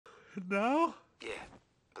Now? Yeah,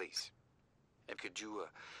 please. And could you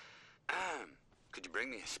bring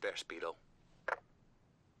me a spare Speedo?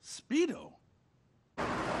 Speedo?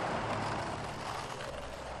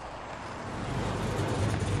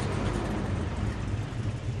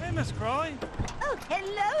 Hey, Miss Crawley. Oh,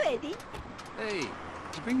 hello, Eddie. Hey, did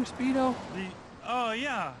you bring your Speedo? Oh,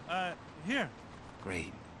 yeah, here.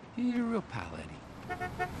 Great. You're a real pal, Eddie.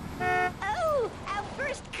 Oh, our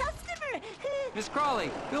first customer. Miss Crawley,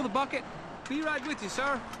 fill the bucket. Be right with you,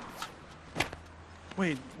 sir.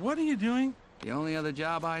 Wait, what are you doing? The only other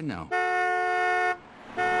job I know.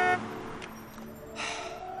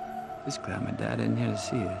 Just glad my dad isn't here to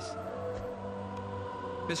see this.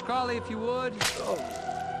 Miss Crawley, if you would. Oh.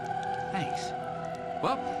 Thanks.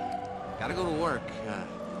 Well, gotta go to work.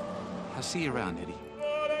 I'll see you around, Eddie.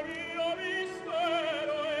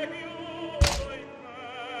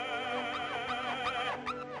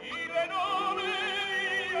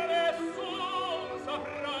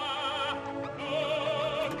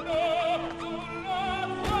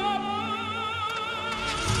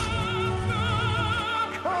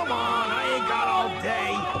 Come on, I ain't got all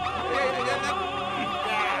day.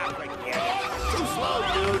 Too slow,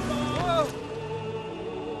 dude. Whoa.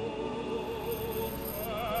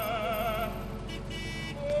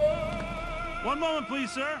 One moment,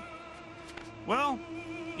 please, sir. Well,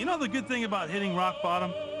 you know the good thing about hitting rock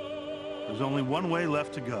bottom? There's only one way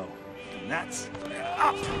left to go, and that's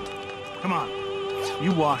up. Come on.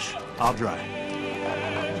 You wash, I'll dry.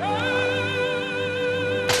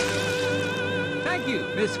 Thank you,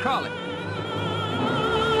 Miss Crawley.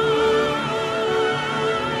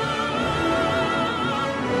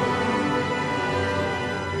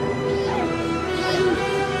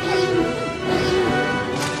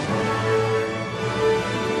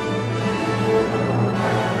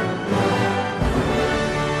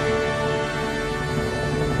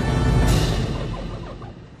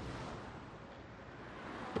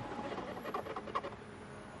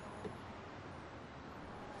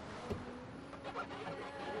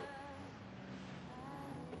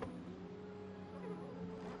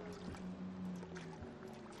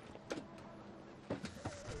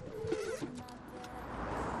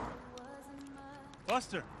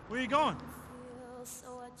 Buster, where are you going?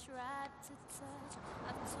 So I tried to touch.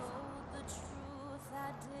 I told the truth.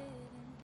 I did